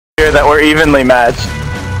here that we're evenly matched.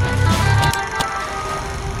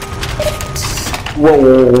 Whoa,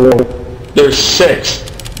 whoa, whoa. There's 6.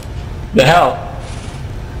 The hell?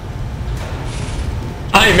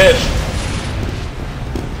 I missed.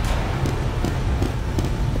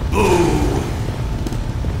 Ooh.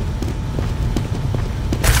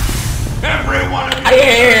 Everyone.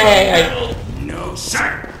 No,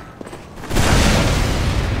 sir.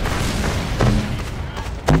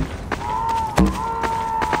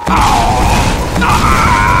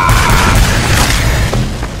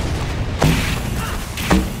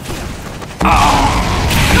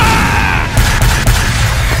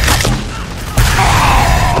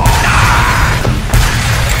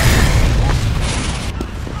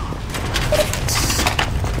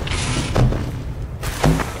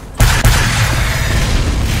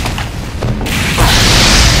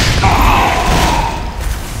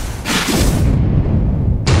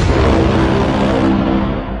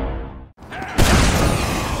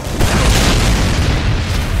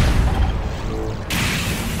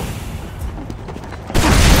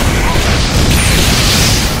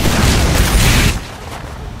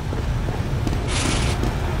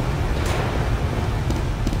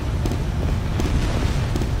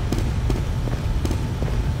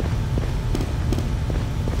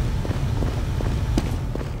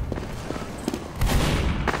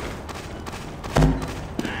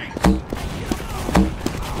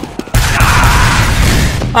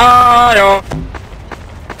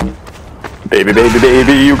 Baby, baby,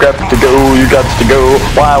 baby, you got to go, you got to go.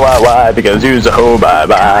 Why? Because you's a hoe,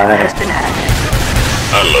 bye-bye.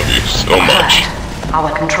 I love you so much.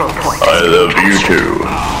 Our control point. I love you too.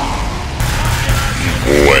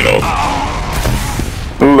 Bueno.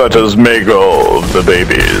 Let us make all the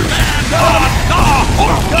babies.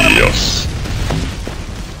 Yes.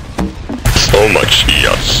 So much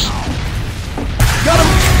yes. Got him!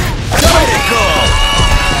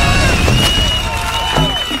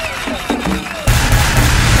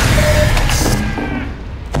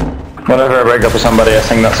 Whenever I break up with somebody, I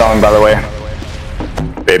sing that song, by the way.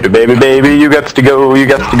 Baby, baby, baby, you got to go, you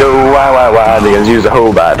got to go. Why? Because you's a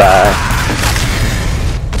hoe, bye-bye.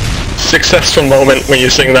 Successful moment when you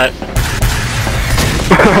sing that.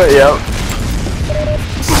 Yep.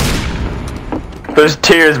 There's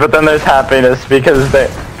tears, but then there's happiness because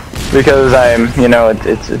I'm, you know,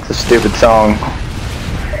 it's a stupid song.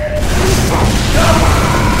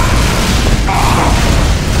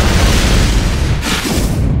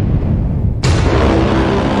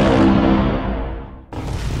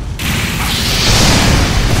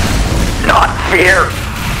 Not fear.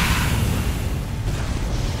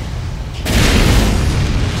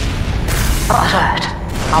 Alert.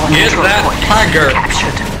 Our Get control that point tiger.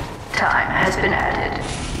 captured. Time has been added.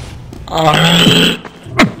 Alert.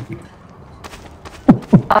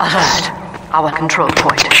 Our control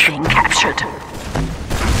point is being captured.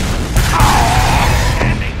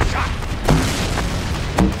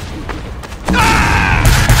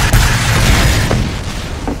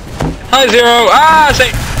 Hi, Zero. Ah,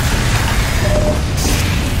 say.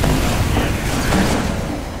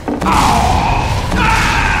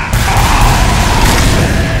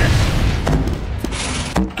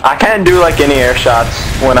 I can't do like any air shots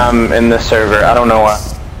when I'm in this server. I don't know why.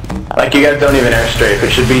 Like you guys don't even air strafe. It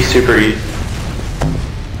should be super easy.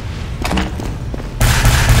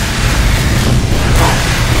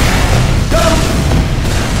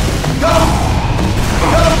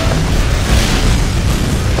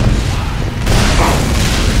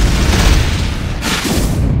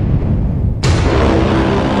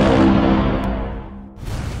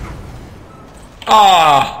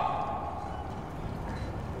 Ah.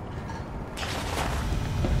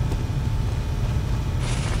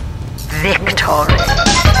 Victory.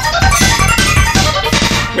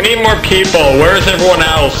 We need more people. Where's everyone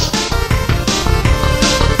else?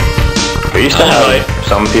 We used to have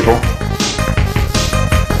some people.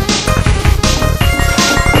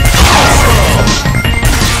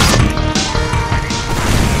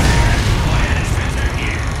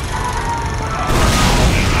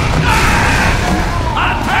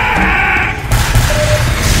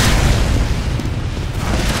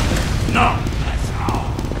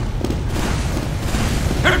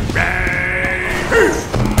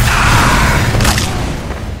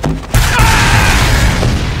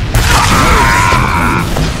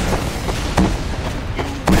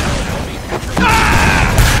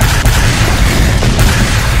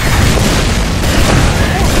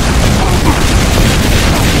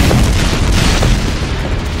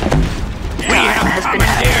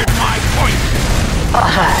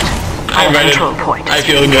 I'm ready. I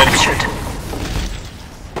feel good.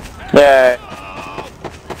 Yeah.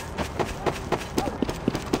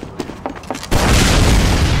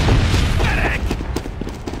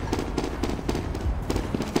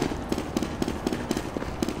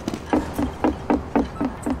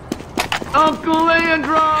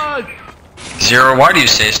 Zero, why do you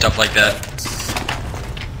say stuff like that?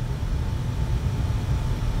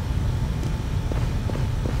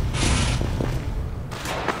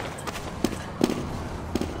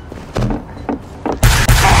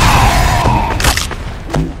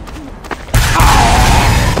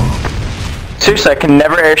 Seriously, I can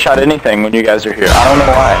never air shot anything when you guys are here. I don't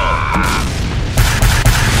know why.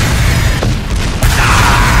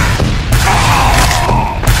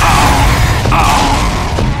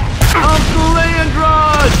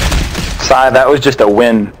 Sigh, that was just a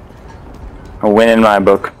win. A win in my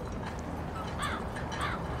book.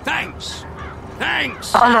 Thanks.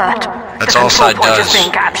 Thanks. Alert. That's the all control Side point does, is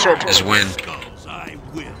being captured. is win. I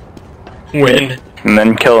will. Win. And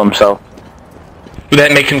then kill himself. Would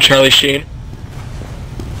that make him Charlie Sheen?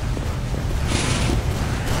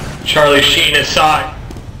 Charlie Sheen aside.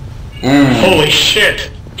 Holy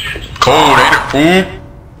shit. Cold, ain't it,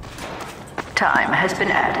 fool? Time has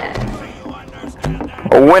been added.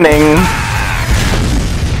 Winning.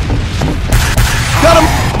 Got him.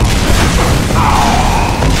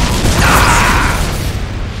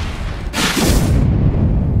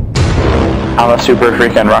 I'm a super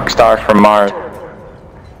freaking rock star from Mars.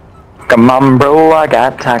 Come on, bro, I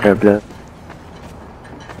got tiger blood.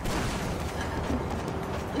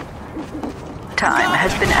 Time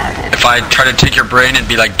has been added. If I try to take your brain and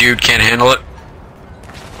be like, dude, can't handle it.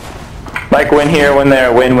 Like win here, win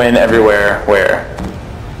there, win-win everywhere. Where?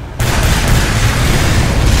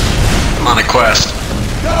 I'm on a quest.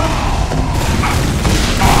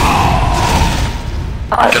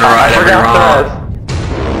 Gonna ride every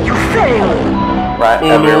wrong. You failed. Right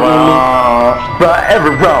every wrong. Right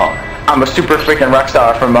every wrong. I'm a super freaking rock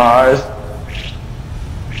star from Mars.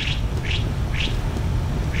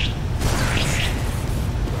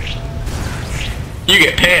 You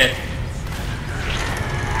get panned.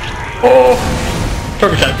 Oh,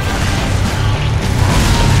 perfect time.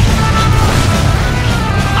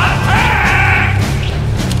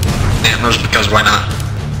 Antlers, because why not?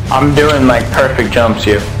 I'm doing like perfect jumps,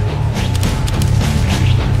 you.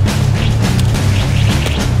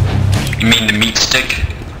 You mean the meat stick?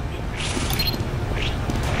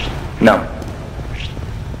 No.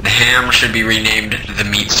 The ham should be renamed the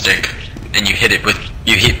meat stick, and you hit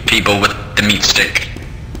people with the meat stick.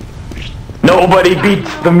 Nobody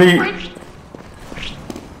beats the meat.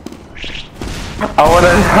 I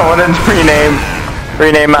wanna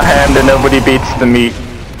rename my ham to Nobody Beats the Meat.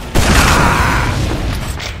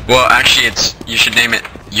 Well, actually, you should name it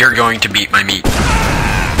You're Going to Beat My Meat.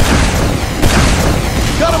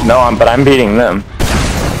 No, but I'm beating them.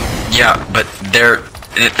 Yeah, but they're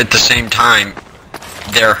at the same time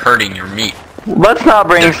they're hurting your meat. Let's not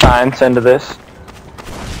bring science into this.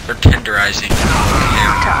 They're tenderizing.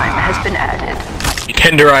 Yeah. Time has been added.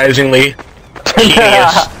 Tenderizingly.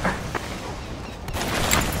 Genius.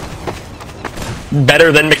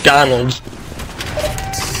 Better than McDonald's.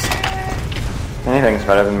 Anything's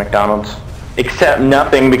better than McDonald's. Except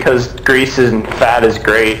nothing, because grease and fat is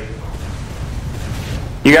great.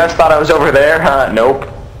 You guys thought I was over there, huh? Nope.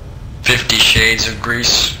 50 Shades of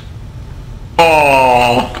Grease.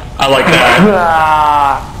 Oh, I like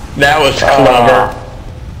that. That was clever.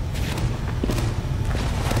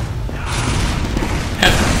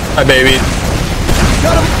 Hi, baby.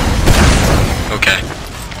 Okay.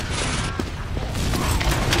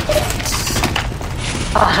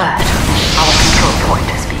 Alert. Our control point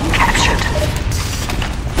is being captured.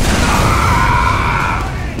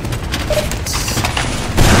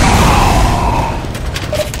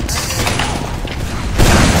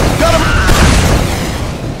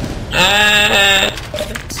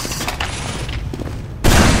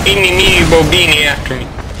 Eeny, Bobini after me.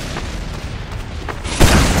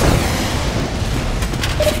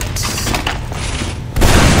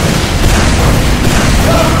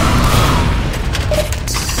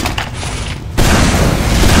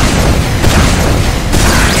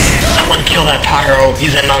 Someone kill that pyro.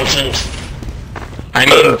 He's a nonsense. I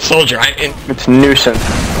mean, soldier. It's nuisance.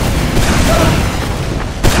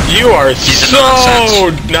 You are He's a so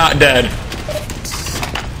nonsense. not dead.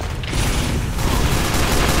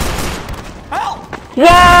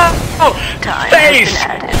 Wow! Face!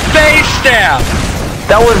 Face stab!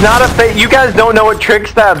 That was not a face. You guys don't know what trick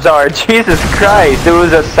stabs are. Jesus Christ. It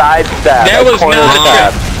was a side stab. That was corner not a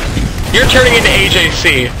stab. trick. You're turning into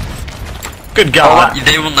AJC. Good God.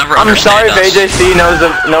 They will never I'm sorry understand if us. AJC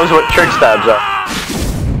knows what trick stabs are.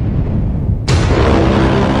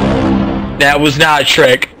 That was not a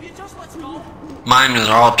trick. Mine is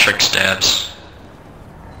all trick stabs.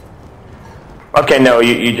 Okay, no,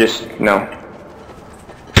 you just, no.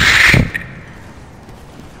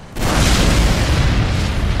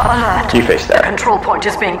 Alert. You face The that. control point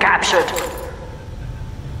is being captured.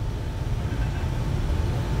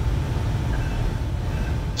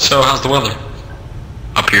 So, how's the weather?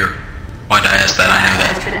 Up here. Why'd I ask that? I know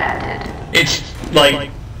Has that. been added. It's like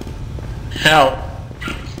hell.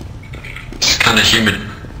 It's kinda humid.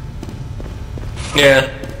 Yeah.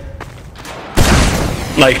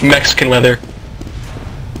 Like Mexican weather.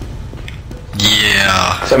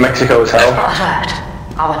 Yeah. So Mexico is hell. Alert.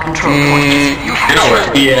 Our control point is being You know captured.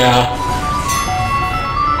 what? Yeah.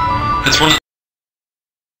 It's one of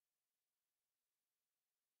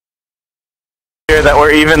Here that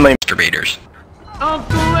we're evenly. the masturbators.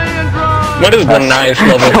 What is the nice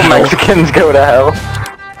level So hell? Mexicans go to hell.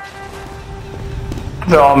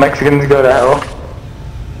 So all Mexicans go to hell.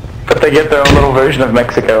 But they get their own little version of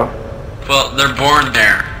Mexico. Well, they're born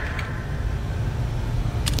there.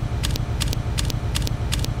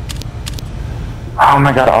 Oh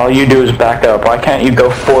my god, all you do is back up. Why can't you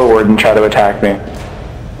go forward and try to attack me?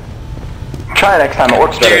 Try it next time, it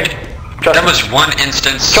works better. Dude, Trust that me. was one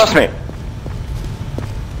instance. Trust me.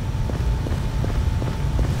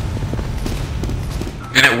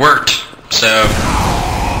 And it worked, so...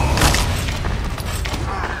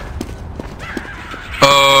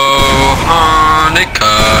 Oh,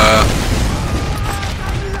 Hanukkah.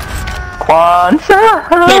 Kwanzaa.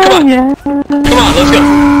 No, come on. yeah. Come on, let's go.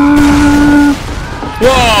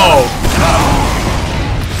 Whoa!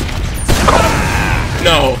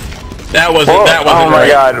 No, that wasn't. Whoa, That wasn't oh my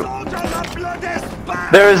right.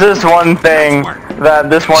 god. There was this one thing that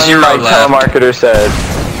this one Zero like left. telemarketer said.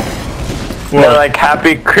 What? They're like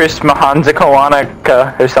Happy Christmas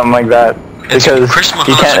Hanukkah or something like that. It's Because Christmas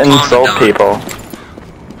you can't Hanukkah. insult people.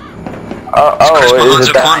 Christmas Is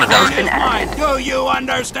it that? Hanukkah. Been added. Do you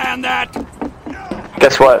understand that?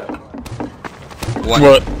 Guess what?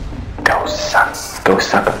 What? Go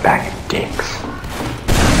suck a bag of dicks.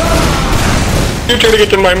 You're trying to get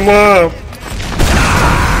to my mom.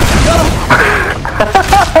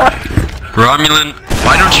 Romulan,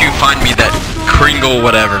 why don't you find me that Kringle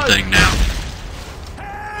whatever thing now?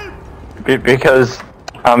 Because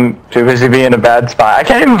I'm too busy being a bad spy. I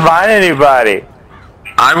can't even find anybody.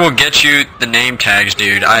 I will get you the name tags,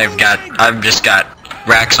 dude. I've just got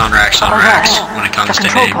racks on racks on Alert. racks when it comes The to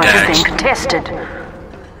control name point is tags. being contested.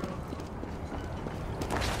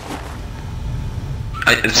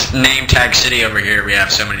 It's name tag city over here. We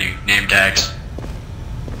have so many name tags.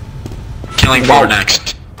 Killing Wow. floor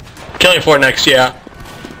next. Killing floor next, yeah.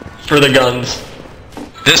 For the guns.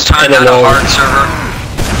 This time I don't not a know. hard server.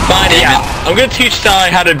 Fine, yeah. I'm gonna teach Ty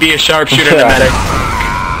how to be a sharpshooter and a Yeah. medic.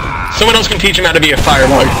 Someone else can teach him how to be a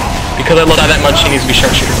firebug. Because I love Ty that much, he needs to be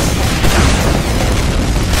sharpshooter.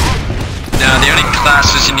 Now the only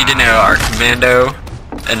classes you need to know are commando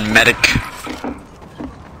and medic.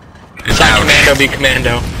 It's not commando, be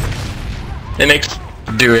commando. It makes...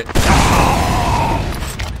 Do it.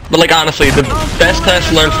 But like honestly, the best class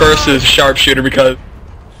to learn first is sharpshooter because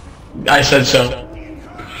I said so.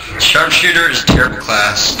 Sharpshooter is a terrible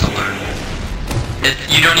class to learn.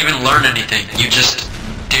 You don't even learn anything. You just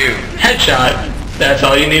do. Headshot, that's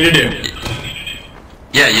all you need to do.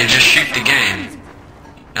 Yeah, you just shoot the game.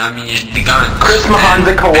 I mean, you be gone. Christmas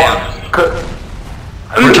Hanukkah.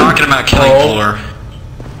 We're talking about killing Oh. floor.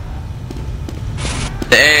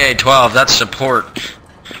 The AA-12, that's support.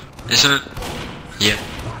 Isn't it? Yeah.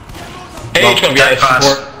 Hey, Well, guys, that class-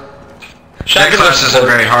 support. That Shotguns class are isn't support.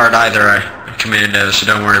 very hard either, Commando, so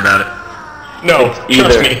don't worry about it. No, Either.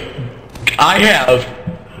 trust me. I have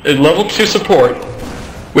a level 2 support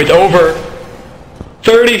with over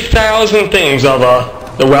 30,000 things of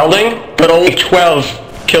the welding, but only 12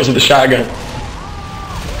 kills with the shotgun.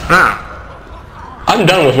 Huh. I'm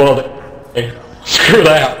done with welding. Hey, screw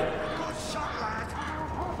that.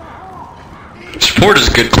 Support is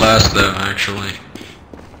a good class, though, actually.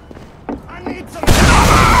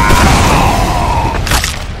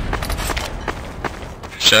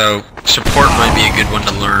 So, support might be a good one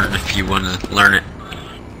to learn if you want to learn it.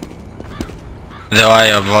 Though I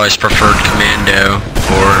have always preferred Commando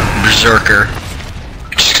or Berserker,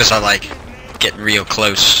 just because I like getting real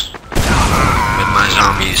close with my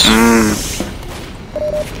zombies.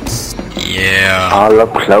 Yeah. All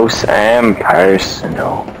up close and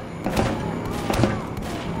personal.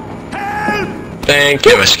 Thank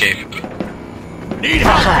you. No escape. Need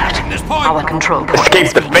help Alert. in this point. Our control point Escape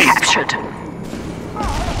is the being fate. captured.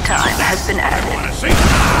 Time has been added. Wanna see?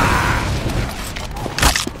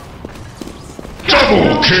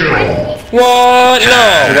 What? You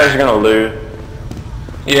No. guys are gonna lose.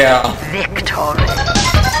 Yeah. Victory.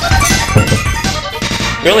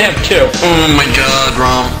 We only have 2. Oh my god,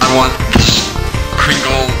 Rom, I want this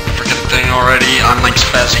Kringle freaking thing already. I'm like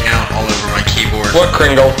spazzing out all over my keyboard. What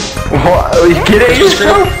Kringle? What? Get it Just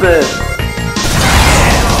yourself then.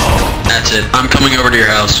 That's it. I'm coming over to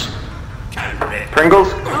your house.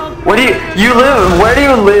 Pringles? What do you live? Where do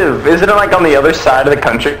you live? Is it like on the other side of the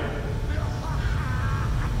country?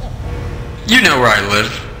 You know where I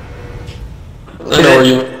live. I know where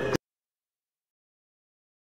you.